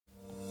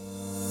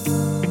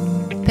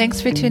Thanks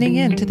for tuning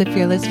in to the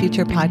Fearless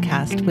Future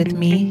podcast with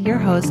me, your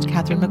host,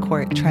 Catherine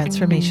McCourt,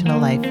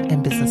 transformational life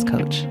and business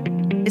coach.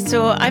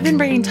 So I've been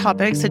bringing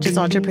topics such as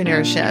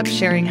entrepreneurship,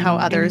 sharing how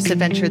others have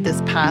ventured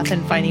this path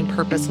and finding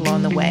purpose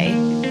along the way.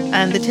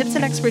 And the tips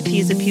and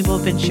expertise that people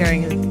have been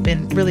sharing have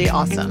been really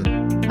awesome.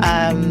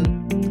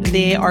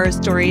 They are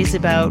stories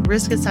about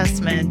risk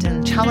assessment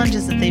and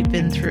challenges that they've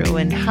been through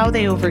and how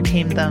they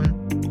overcame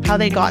them, how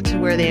they got to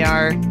where they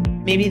are.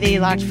 Maybe they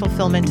lacked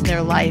fulfillment in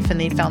their life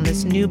and they found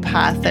this new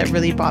path that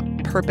really brought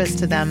purpose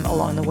to them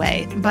along the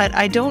way. But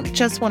I don't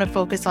just want to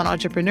focus on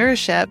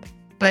entrepreneurship,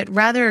 but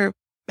rather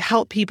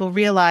help people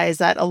realize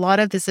that a lot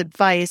of this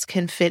advice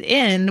can fit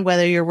in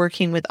whether you're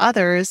working with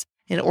others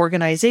in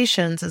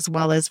organizations as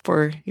well as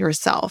for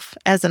yourself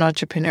as an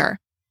entrepreneur.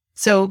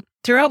 So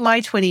throughout my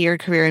 20-year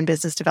career in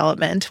business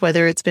development,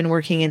 whether it's been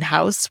working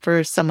in-house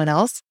for someone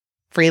else,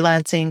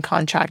 freelancing,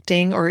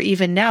 contracting, or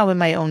even now in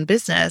my own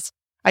business,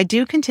 I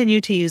do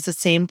continue to use the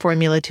same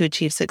formula to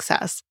achieve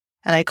success,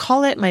 and I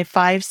call it my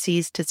 5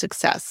 C's to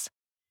success: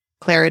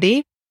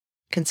 clarity,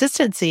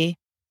 consistency,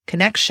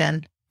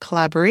 connection,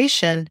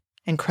 collaboration,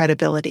 and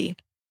credibility.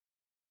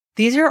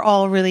 These are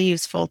all really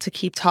useful to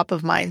keep top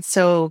of mind.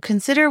 So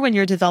consider when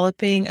you're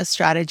developing a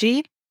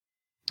strategy,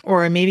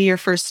 or maybe you're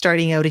first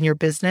starting out in your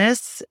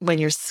business, when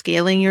you're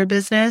scaling your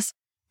business,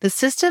 the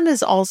system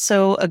is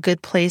also a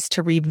good place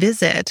to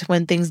revisit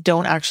when things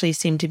don't actually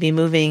seem to be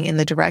moving in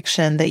the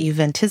direction that you've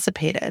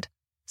anticipated.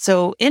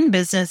 So in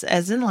business,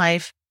 as in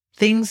life,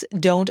 things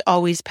don't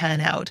always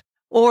pan out,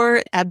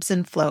 or ebbs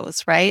and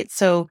flows, right?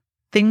 So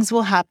things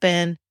will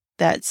happen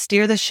that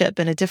steer the ship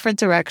in a different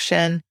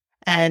direction,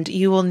 and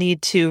you will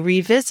need to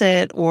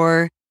revisit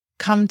or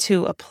come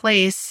to a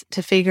place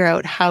to figure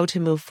out how to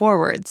move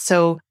forward.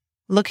 So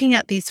looking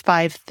at these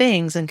 5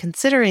 things and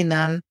considering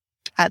them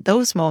at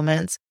those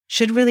moments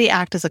should really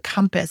act as a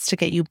compass to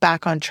get you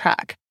back on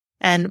track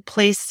and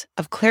place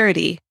of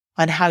clarity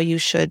on how you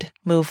should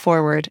move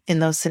forward in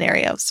those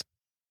scenarios.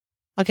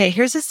 Okay,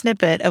 here's a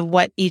snippet of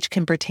what each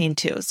can pertain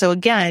to. So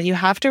again, you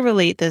have to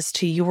relate this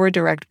to your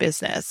direct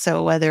business.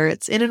 So whether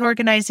it's in an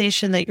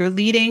organization that you're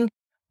leading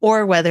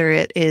or whether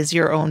it is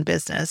your own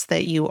business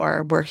that you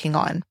are working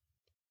on.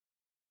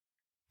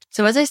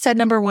 So as I said,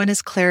 number 1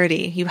 is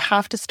clarity. You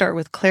have to start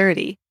with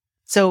clarity.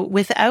 So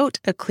without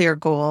a clear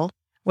goal,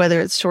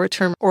 whether it's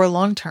short-term or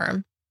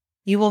long-term,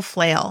 you will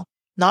flail,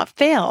 not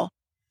fail,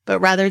 but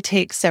rather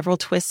take several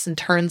twists and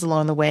turns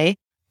along the way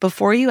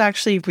before you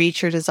actually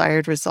reach your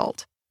desired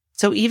result.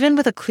 So even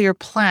with a clear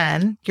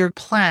plan, your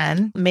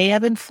plan may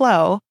ebb and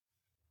flow.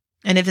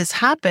 And if this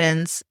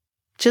happens,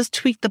 just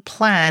tweak the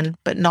plan,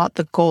 but not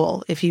the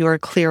goal if you are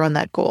clear on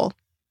that goal.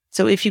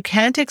 So if you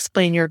can't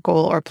explain your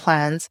goal or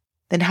plans,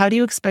 then how do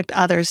you expect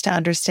others to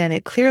understand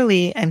it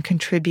clearly and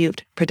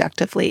contribute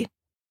productively?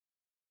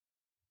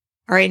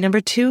 All right,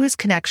 number 2 is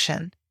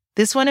connection.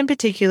 This one in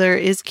particular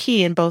is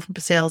key in both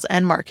sales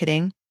and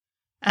marketing.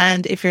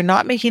 And if you're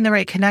not making the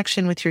right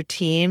connection with your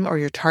team or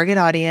your target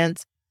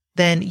audience,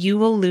 then you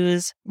will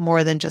lose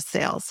more than just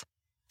sales.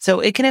 So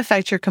it can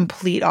affect your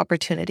complete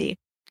opportunity.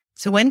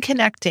 So when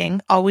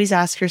connecting, always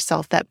ask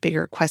yourself that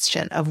bigger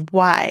question of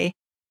why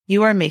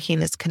you are making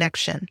this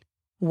connection.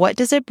 What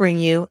does it bring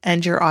you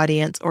and your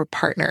audience or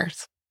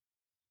partners?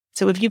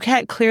 So if you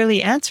can't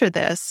clearly answer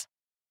this,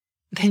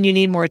 then you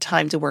need more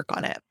time to work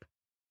on it.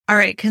 All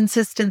right,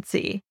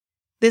 consistency.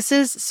 This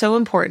is so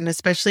important,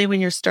 especially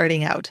when you're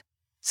starting out.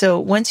 So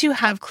once you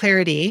have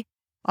clarity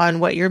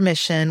on what your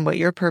mission, what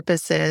your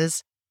purpose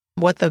is,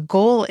 what the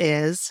goal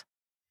is,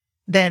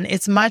 then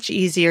it's much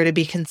easier to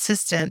be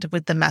consistent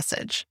with the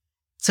message.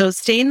 So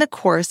staying the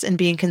course and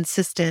being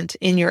consistent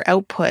in your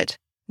output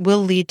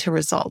will lead to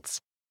results.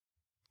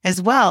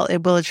 As well,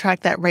 it will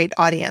attract that right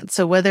audience.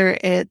 So whether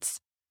it's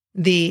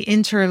the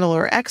internal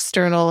or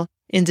external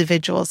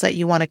individuals that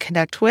you want to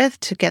connect with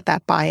to get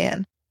that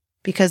buy-in.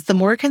 Because the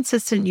more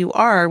consistent you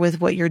are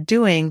with what you're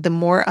doing, the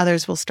more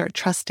others will start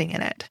trusting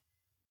in it.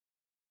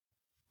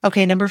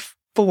 Okay, number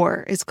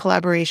 4 is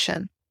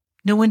collaboration.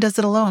 No one does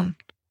it alone.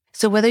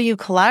 So whether you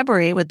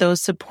collaborate with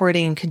those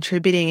supporting and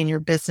contributing in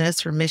your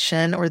business or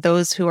mission, or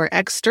those who are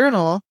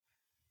external,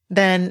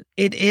 then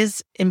it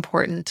is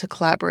important to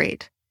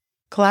collaborate.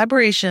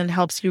 Collaboration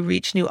helps you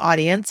reach new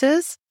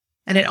audiences,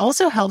 and it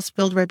also helps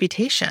build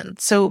reputation.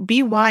 So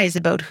be wise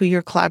about who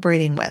you're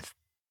collaborating with.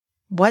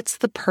 What's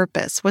the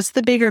purpose? What's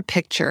the bigger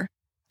picture?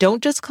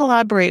 Don't just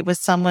collaborate with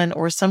someone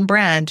or some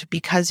brand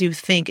because you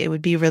think it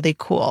would be really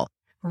cool.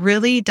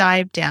 Really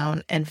dive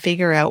down and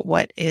figure out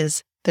what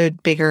is the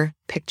bigger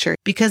picture,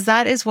 because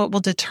that is what will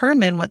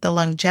determine what the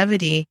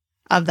longevity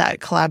of that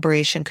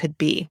collaboration could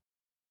be.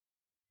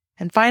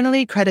 And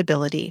finally,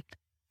 credibility.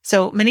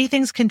 So many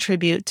things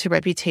contribute to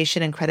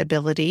reputation and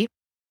credibility.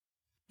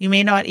 You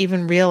may not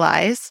even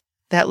realize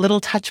that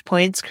little touch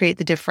points create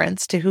the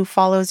difference to who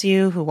follows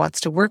you, who wants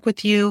to work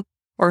with you,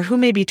 or who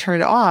may be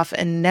turned off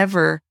and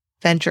never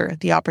venture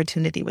the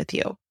opportunity with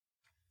you.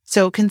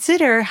 So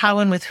consider how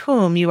and with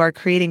whom you are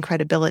creating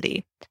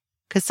credibility,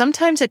 because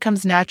sometimes it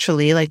comes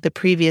naturally, like the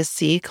previous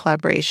C,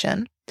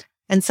 collaboration,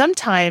 And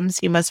sometimes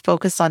you must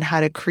focus on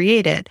how to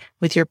create it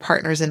with your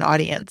partners and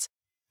audience.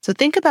 So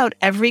think about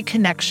every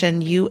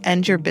connection you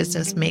and your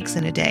business makes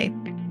in a day.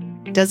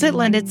 Does it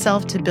lend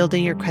itself to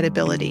building your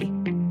credibility?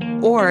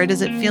 Or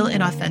does it feel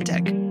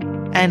inauthentic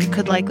and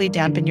could likely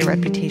dampen your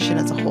reputation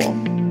as a whole?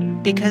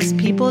 Because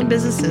people and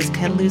businesses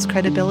can lose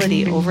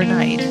credibility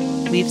overnight.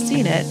 We've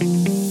seen it.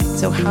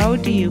 So how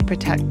do you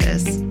protect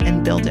this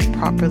and build it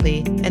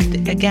properly?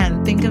 And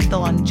again, think of the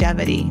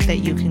longevity that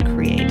you can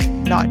create,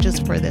 not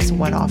just for this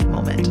one-off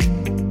moment.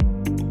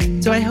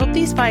 So I hope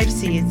these 5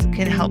 C's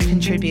can help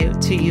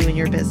contribute to you and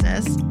your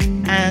business.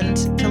 And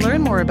to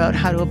learn more about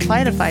how to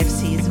apply the 5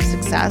 C's of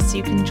success,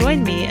 you can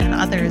join me and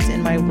others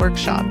in my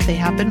workshop. They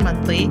happen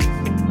monthly.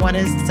 One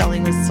is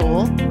Selling with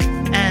Soul,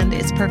 and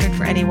it's perfect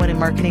for anyone in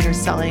marketing or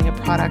selling a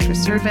product or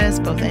service,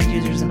 both end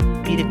users and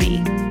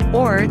B2B.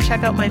 Or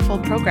check out my full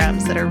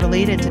programs that are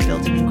related to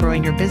building and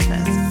growing your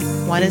business.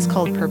 One is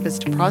called Purpose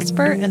to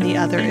Prosper, and the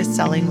other is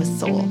Selling with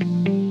Soul.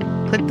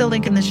 Click the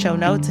link in the show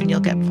notes and you'll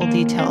get full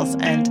details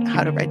and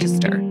how to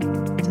register.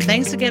 So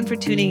thanks again for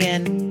tuning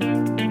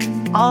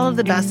in. All of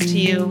the best to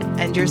you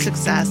and your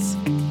success,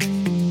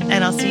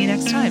 and I'll see you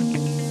next time.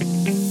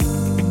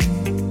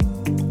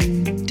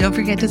 Don't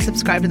forget to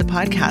subscribe to the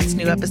podcast.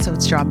 New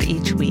episodes drop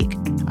each week.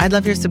 I'd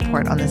love your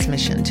support on this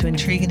mission to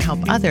intrigue and help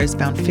others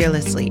bound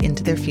fearlessly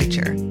into their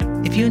future.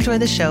 If you enjoy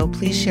the show,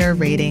 please share a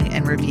rating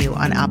and review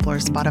on Apple or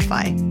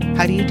Spotify.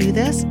 How do you do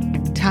this?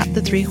 Tap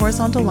the 3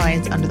 horizontal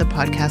lines under the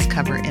podcast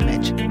cover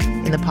image.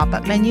 In the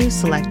pop-up menu,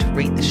 select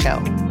Rate the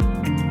Show.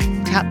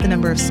 Tap the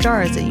number of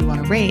stars that you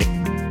want to rate,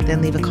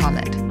 then leave a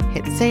comment.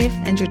 Hit save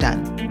and you're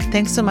done.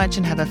 Thanks so much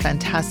and have a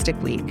fantastic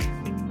week.